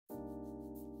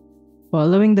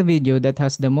Following the video that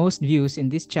has the most views in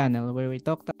this channel where we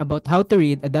talked about how to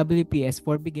read a WPS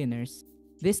for beginners,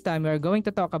 this time we are going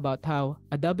to talk about how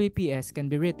a WPS can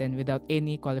be written without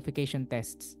any qualification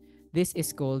tests. This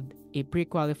is called a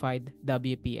pre-qualified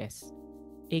WPS.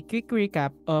 A quick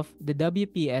recap of the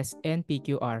WPS and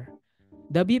PQR.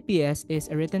 WPS is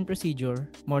a written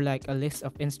procedure, more like a list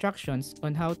of instructions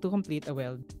on how to complete a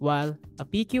weld, while a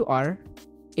PQR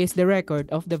is the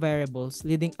record of the variables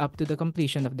leading up to the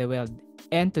completion of the weld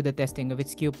and to the testing of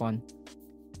its coupon.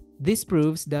 This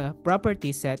proves the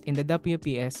properties set in the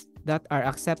WPS that are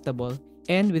acceptable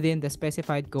and within the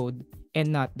specified code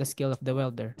and not the skill of the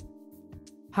welder.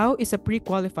 How is a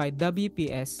pre-qualified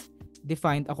WPS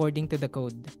defined according to the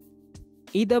code?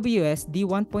 AWS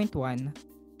D1.1,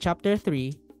 Chapter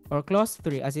 3, or Clause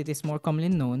 3 as it is more commonly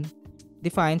known,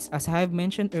 defines, as I have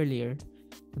mentioned earlier,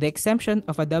 the exemption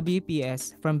of a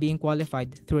WPS from being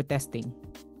qualified through testing.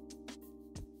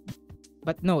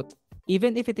 But note,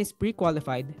 even if it is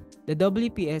pre-qualified, the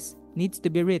WPS needs to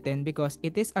be written because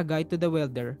it is a guide to the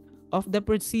welder of the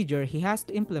procedure he has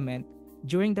to implement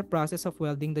during the process of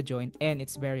welding the joint and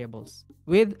its variables.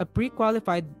 With a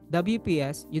pre-qualified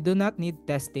WPS, you do not need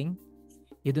testing,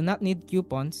 you do not need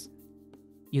coupons,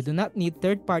 you do not need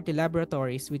third-party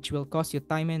laboratories which will cost you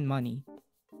time and money.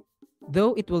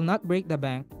 Though it will not break the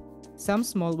bank, some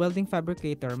small welding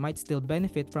fabricator might still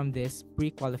benefit from this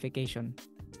pre-qualification.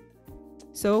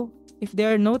 So, if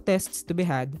there are no tests to be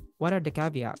had, what are the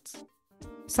caveats?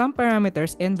 Some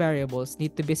parameters and variables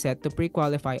need to be set to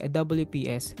pre-qualify a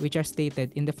WPS which are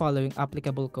stated in the following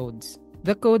applicable codes.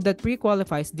 The code that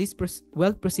pre-qualifies this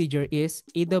weld procedure is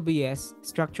AWS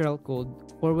Structural Code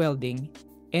for welding,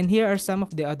 and here are some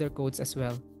of the other codes as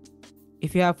well.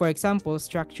 If you have, for example,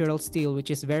 structural steel, which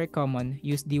is very common,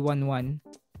 use D1.1,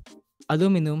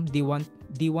 aluminum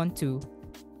D1.2,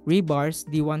 rebars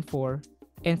D1.4,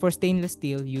 and for stainless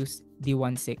steel, use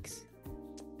D1.6.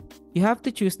 You have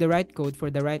to choose the right code for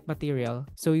the right material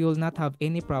so you will not have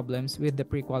any problems with the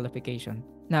pre-qualification.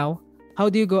 Now, how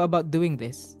do you go about doing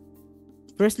this?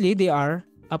 Firstly, there are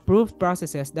approved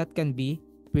processes that can be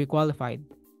pre-qualified.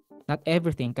 Not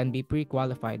everything can be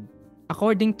pre-qualified.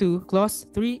 According to Clause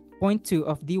 3.2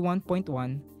 of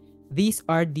D1.1, these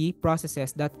are the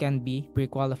processes that can be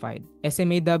pre-qualified.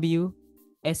 SMAW,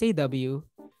 SAW,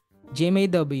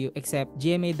 GMAW except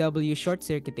GMAW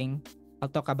short-circuiting, I'll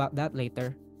talk about that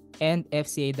later, and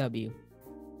FCAW.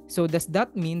 So does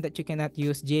that mean that you cannot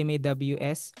use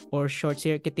GMAW-S or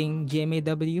short-circuiting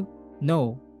GMAW?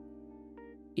 No.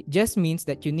 It just means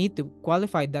that you need to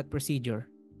qualify that procedure.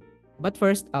 But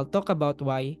first, I'll talk about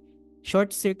why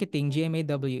short-circuiting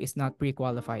GMAW is not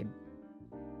pre-qualified.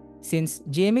 Since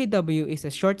GMAW is a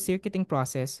short-circuiting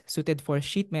process suited for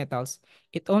sheet metals,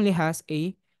 it only has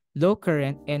a low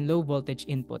current and low voltage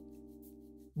input.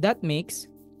 That makes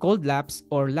cold lapse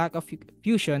or lack of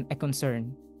fusion a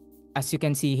concern, as you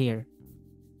can see here.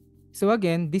 So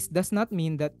again, this does not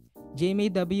mean that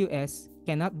GMAW-S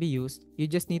cannot be used. You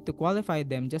just need to qualify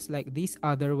them just like these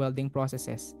other welding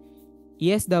processes: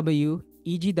 ESW,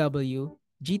 EGW,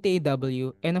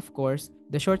 GTAW, and of course,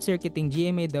 the short-circuiting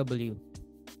GMAW.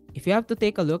 If you have to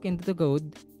take a look into the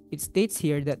code, it states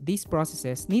here that these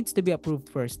processes needs to be approved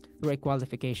first through a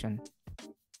qualification,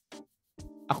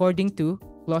 according to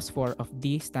Clause 4 of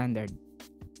the standard.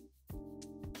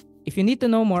 If you need to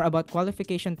know more about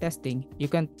qualification testing, you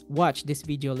can watch this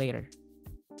video later.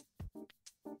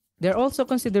 There are also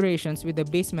considerations with the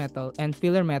base metal and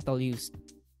filler metal used.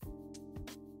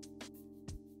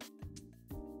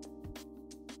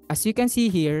 As you can see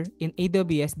here in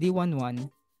AWS D1.1,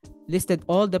 listed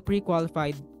all the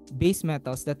pre-qualified base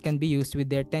metals that can be used with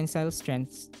their tensile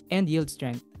strengths and yield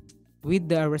strength with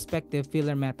the respective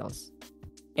filler metals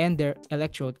and their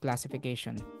electrode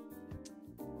classification.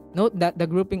 Note that the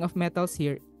grouping of metals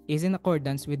here is in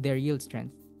accordance with their yield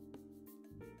strength.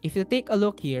 If you take a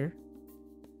look here,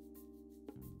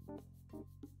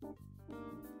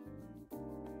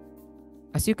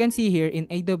 as you can see here in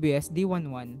AWS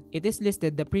D1.1, it is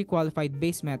listed the pre-qualified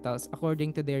base metals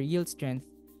according to their yield strength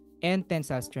and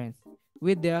tensile strength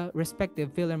with their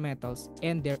respective filler metals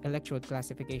and their electrode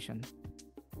classification.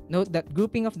 Note that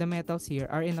grouping of the metals here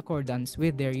are in accordance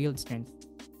with their yield strength.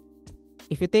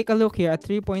 If you take a look here at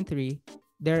 3.3,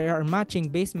 there are matching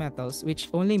base metals, which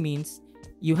only means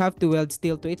you have to weld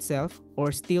steel to itself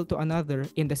or steel to another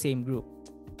in the same group.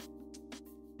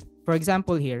 For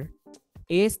example here,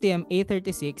 ASTM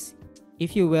A36,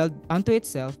 if you weld onto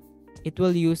itself, it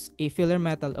will use a filler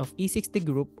metal of E60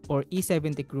 group or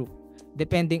E70 group,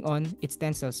 depending on its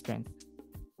tensile strength.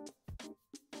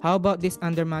 How about this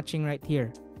undermatching right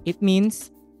here? It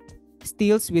means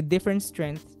steels with different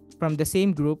strength from the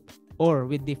same group or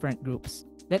with different groups.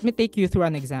 Let me take you through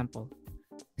an example.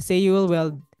 Say you will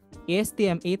weld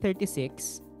ASTM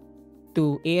A36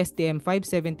 to ASTM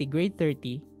 570 grade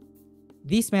 30.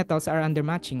 These metals are under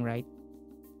matching, right?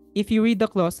 If you read the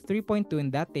clause 3.2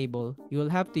 in that table, you will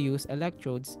have to use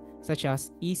electrodes such as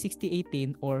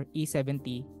E6018 or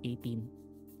E7018.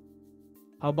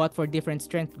 How about for different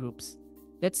strength groups?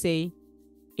 Let's say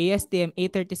ASTM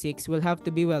A36 will have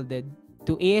to be welded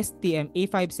to ASTM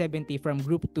A570 from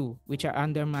group 2, which are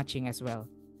under matching as well.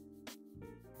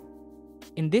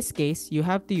 In this case, you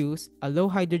have to use a low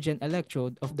hydrogen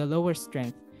electrode of the lower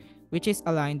strength, which is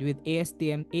aligned with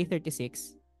ASTM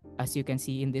A36, as you can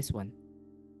see in this one.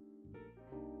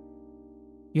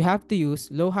 You have to use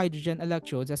low hydrogen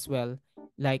electrodes as well,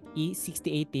 like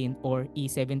E6018 or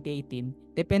E7018,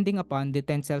 depending upon the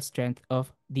tensile strength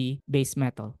of the base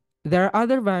metal. There are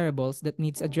other variables that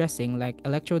needs addressing like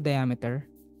electrode diameter,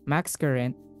 max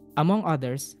current, among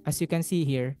others, as you can see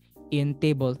here in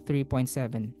table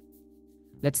 3.7.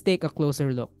 Let's take a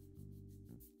closer look.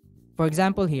 For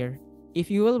example here,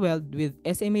 if you will weld with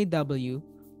SMAW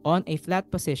on a flat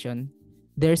position,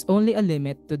 there's only a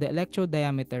limit to the electrode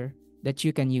diameter that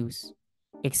you can use.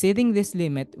 Exceeding this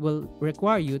limit will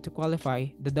require you to qualify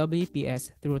the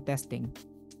WPS through testing.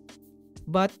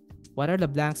 But what are the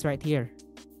blanks right here?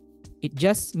 It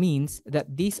just means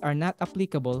that these are not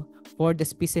applicable for the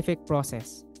specific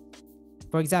process.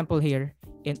 For example here,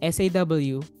 in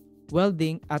SAW,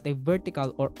 welding at a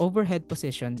vertical or overhead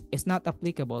position is not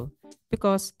applicable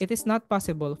because it is not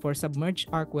possible for submerged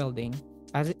arc welding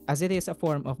as it is a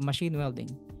form of machine welding.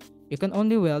 You can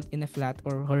only weld in a flat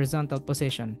or horizontal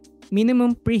position.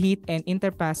 Minimum preheat and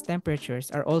interpass temperatures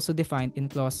are also defined in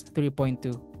clause 3.2.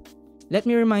 Let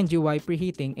me remind you why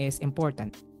preheating is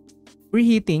important.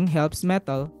 Preheating helps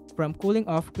metal from cooling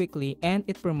off quickly and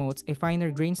it promotes a finer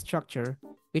grain structure,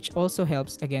 which also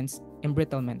helps against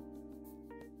embrittlement.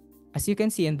 As you can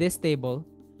see in this table,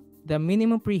 the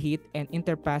minimum preheat and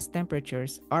interpass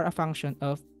temperatures are a function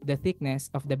of the thickness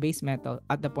of the base metal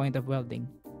at the point of welding.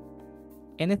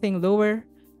 Anything lower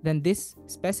than this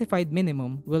specified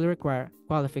minimum will require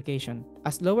qualification,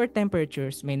 as lower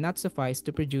temperatures may not suffice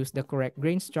to produce the correct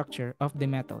grain structure of the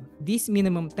metal. These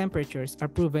minimum temperatures are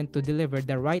proven to deliver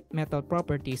the right metal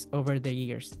properties over the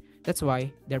years. That's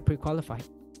why they're pre-qualified.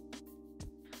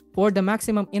 For the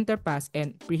maximum interpass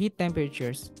and preheat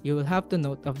temperatures, you will have to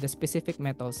note of the specific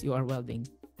metals you are welding.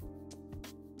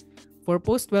 For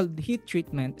post-weld heat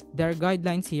treatment, there are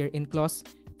guidelines here in clause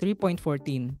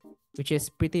 3.14, which is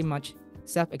pretty much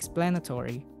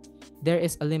self-explanatory. There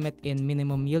is a limit in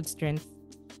minimum yield strength,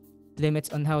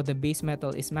 limits on how the base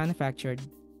metal is manufactured.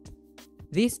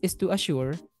 This is to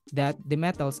assure that the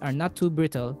metals are not too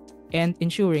brittle and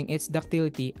ensuring its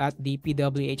ductility at the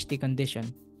PWHT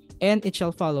condition. And it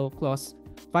shall follow clause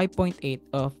 5.8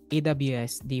 of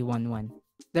AWS D1.1.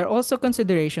 There are also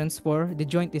considerations for the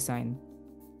joint design.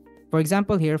 For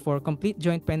example here, for complete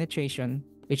joint penetration,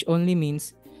 which only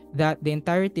means that the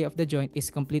entirety of the joint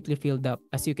is completely filled up,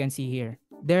 as you can see here.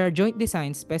 There are joint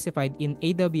designs specified in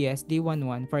AWS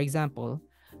D1.1, for example,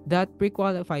 that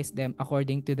pre-qualifies them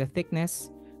according to the thickness,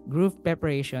 groove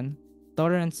preparation,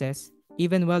 tolerances,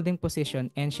 even welding position,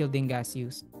 and shielding gas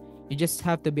use. You just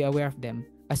have to be aware of them,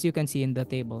 as you can see in the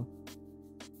table.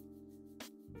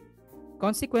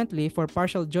 Consequently, for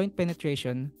partial joint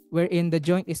penetration, wherein the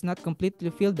joint is not completely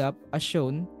filled up as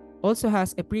shown, also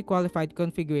has a pre-qualified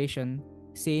configuration.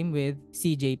 Same with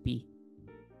CJP.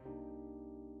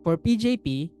 For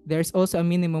PJP, there's also a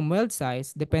minimum weld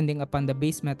size depending upon the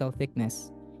base metal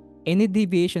thickness. Any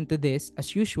deviation to this,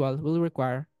 as usual, will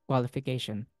require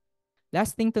qualification.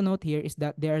 Last thing to note here is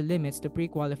that there are limits to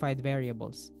pre-qualified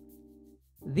variables.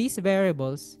 These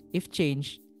variables, if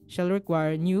changed, shall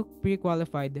require new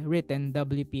pre-qualified written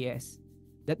WPS.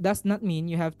 That does not mean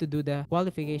you have to do the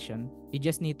qualification, you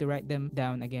just need to write them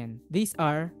down again. These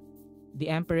are the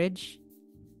amperage,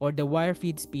 or the wire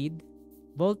feed speed,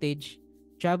 voltage,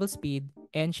 travel speed,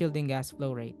 and shielding gas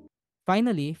flow rate.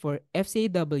 Finally, for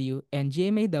FCAW and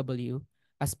GMAW,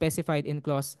 as specified in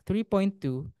clause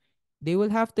 3.2, they will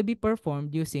have to be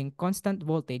performed using constant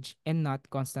voltage and not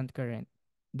constant current.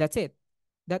 That's it.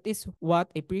 That is what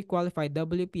a pre-qualified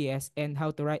WPS and how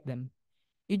to write them.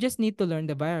 You just need to learn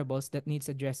the variables that needs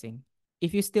addressing.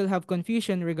 If you still have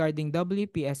confusion regarding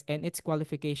WPS and its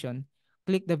qualification,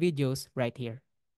 click the videos right here.